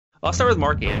I'll start with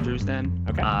Mark Andrews then.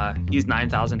 Okay. He's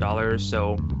 $9,000,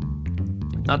 so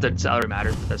not that salary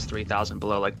matters, but that's 3,000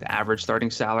 below like the average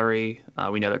starting salary.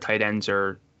 We know that tight ends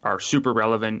are super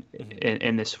relevant Hmm.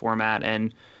 in this format,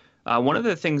 and one of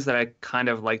the things that I kind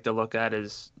of like to look at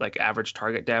is like average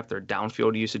target depth or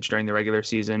downfield usage during the regular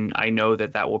season. I know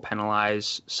that that will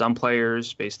penalize some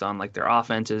players based on like their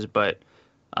offenses, but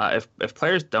if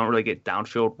players don't really get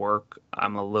downfield work,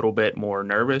 I'm a little bit more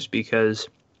nervous because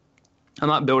I'm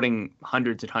not building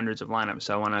hundreds and hundreds of lineups.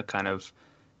 So I want to kind of,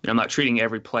 I'm not treating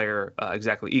every player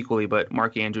exactly equally, but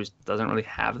Mark Andrews doesn't really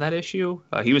have that issue.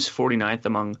 He was 49th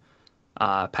among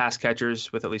pass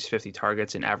catchers with at least 50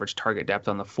 targets and average target depth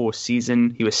on the full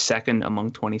season. He was second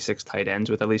among 26 tight ends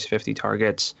with at least 50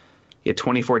 targets. He had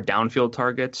 24 downfield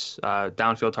targets.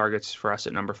 Downfield targets for us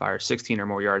at numberFire, 16 or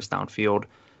more yards downfield.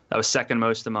 That was second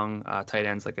most among tight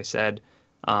ends, like I said.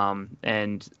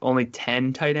 And only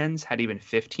 10 tight ends had even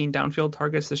 15 downfield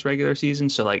targets this regular season.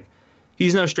 So, like,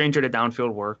 he's no stranger to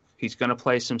downfield work. He's going to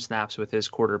play some snaps with his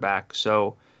quarterback.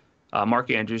 So,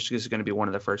 Mark Andrews is going to be one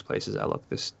of the first places I look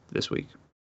this week.